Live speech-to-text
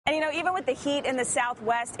And, you know, even with the heat in the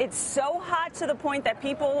Southwest, it's so hot to the point that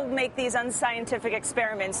people make these unscientific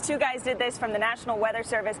experiments. Two guys did this from the National Weather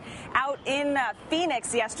Service out in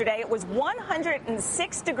Phoenix yesterday. It was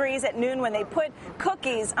 106 degrees at noon when they put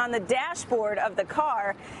cookies on the dashboard of the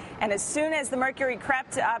car. And as soon as the mercury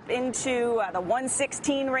crept up into the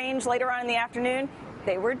 116 range later on in the afternoon,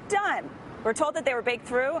 they were done. We're told that they were baked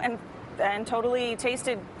through and totally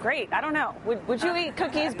tasted great. I don't know. Would you eat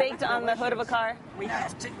cookies baked on the hood of a car? We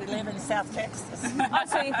have to. We live in South Texas. Oh,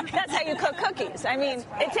 so that's how you cook cookies. I mean,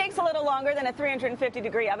 it takes a little longer than a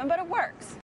 350-degree oven, but it works.